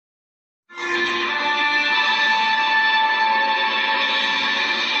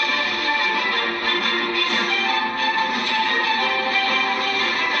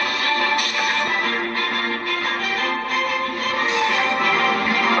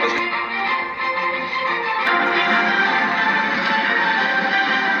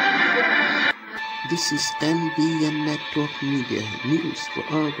This is NBN Network Media, news for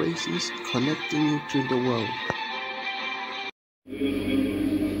all races, connecting you to the world.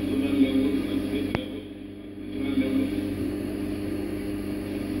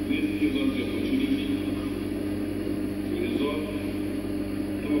 This gives us the opportunity to resolve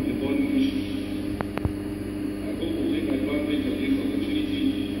some of the burning issues. I hope we'll take advantage of this opportunity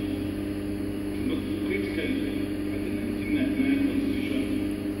to look critically at the 1999 Constitution,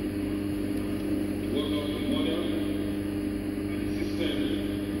 to work out a model and a system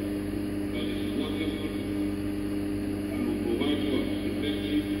that is workable and will provide for an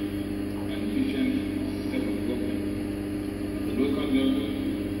effective and efficient system of government at the local level,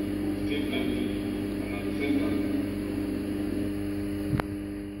 state level, and at the central level.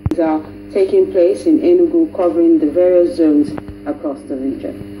 Are taking place in Enugu, covering the various zones across the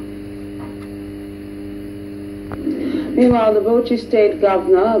region. Meanwhile, the Bauchi State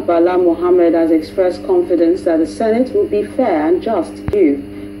Governor, Bala Mohammed, has expressed confidence that the Senate will be fair and just due.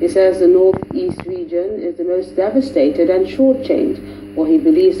 He says the Northeast region is the most devastated and shortchanged, but he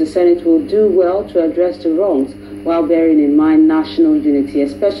believes the Senate will do well to address the wrongs while bearing in mind national unity,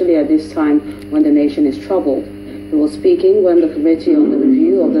 especially at this time when the nation is troubled. He was speaking when the Committee on the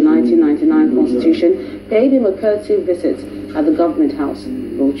Review of the 1999 Constitution paid him a courtesy visit at the Government House,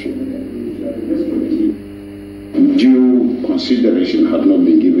 Bauchi. Due consideration had not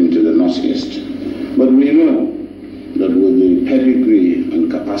been given to the Northeast, but we know that with the pedigree and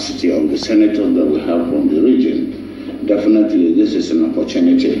capacity of the senators that we have from the region, definitely this is an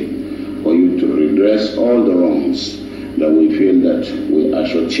opportunity for you to redress all the wrongs that we feel that we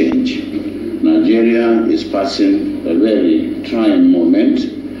should change. Nigeria is passing a very trying moment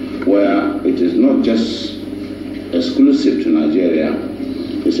where it is not just exclusive to Nigeria.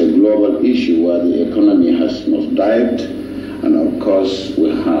 It's a global issue where the economy has nosedived, and of course we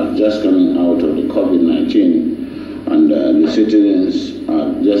are just coming out of the COVID-19, and the citizens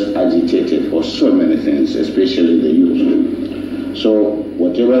are just agitated for so many things, especially the youth. So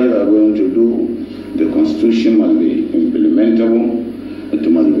whatever you are going to do, the Constitution must be implementable, it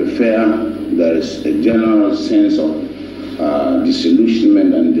must be fair. There is a general sense of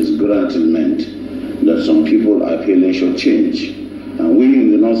disillusionment and disgruntlement that some people are feeling should change. And we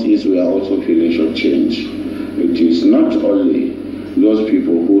in the Northeast, we are also feeling should change. It is not only those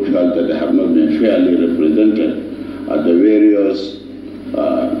people who felt that they have not been fairly represented at the various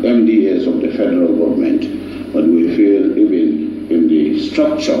MDAs of the federal government, but we feel even in the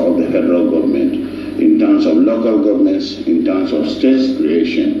structure of the federal government, in terms of local governments, in terms of states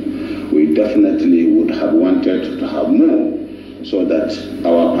creation, we definitely would have wanted to have more so that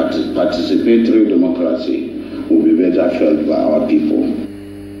our participatory democracy will be better felt by our people.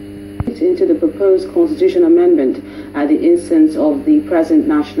 Into the proposed constitution amendment at the instance of the present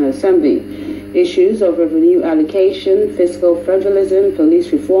National Assembly. Issues of revenue allocation, fiscal federalism,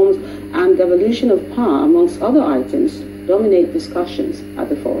 police reforms, and devolution of power, amongst other items, dominate discussions at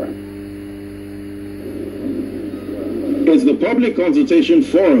the forum. It's the Public Consultation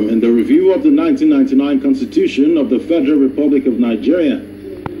Forum in the review of the 1999 Constitution of the Federal Republic of Nigeria.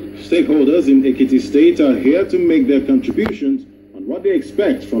 Stakeholders in Ekiti State are here to make their contributions on what they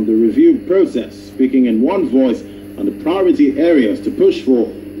expect from the review process, speaking in one voice on the priority areas to push for,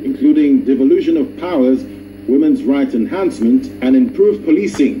 including devolution of powers, women's rights enhancement, and improved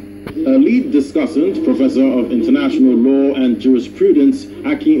policing. A lead discussant, Professor of International Law and Jurisprudence,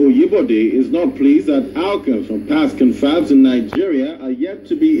 Akin Oyebode, is not pleased that outcomes from past confabs in Nigeria are yet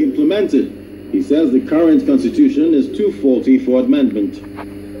to be implemented. He says the current constitution is too faulty for amendment.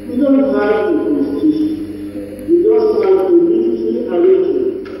 We don't have a constitution. We just have a military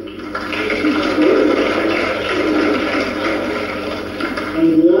arrangement. And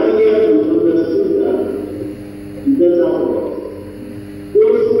the idea to understand that is better for us.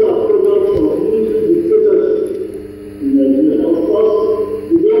 Those who are products of military dictatorship in Nigeria, of course,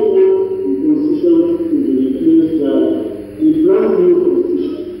 we don't want the constitution to be replaced by a brand new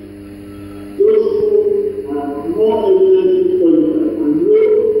constitution. Those who are more eminently qualified and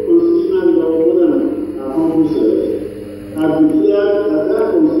know constitutional law more than our humble selves have declared that that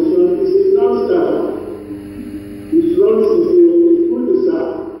constitution is a non-starter. It runs as a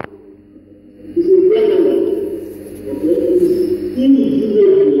cul-de-sac. It's a bedroom. Okay? It's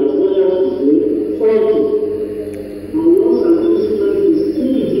illegitimate as well as to say faulty. And once an instrument is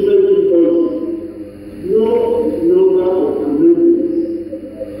illegitimately faulty, no number of amendments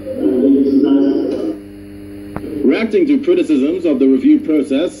can be utilized. Reacting to criticisms of the review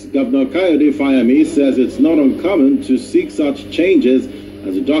process, Governor Kayode Fayemi says it's not uncommon to seek such changes,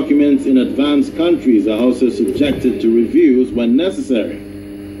 as the documents in advanced countries are also subjected to reviews when necessary.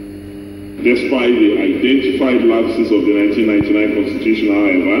 Despite the identified lapses of the 1999 Constitution,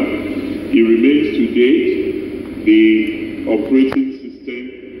 however, it remains to date the operating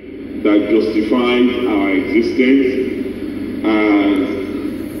system that justifies our existence as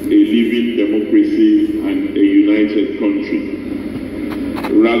a living democracy and a united country.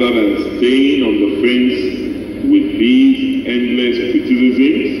 Rather than staying on the fence with these endless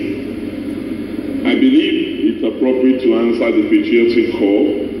criticisms, I believe it's appropriate to answer the patriotic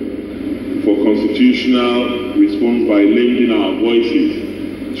call for constitutional response by lending our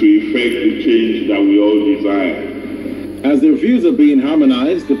voices to effect the change that we all desire. As their views are being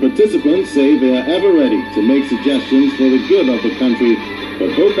harmonized, the participants say they are ever ready to make suggestions for the good of the country,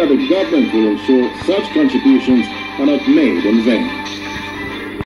 but hope that the government will ensure such contributions are not made in vain.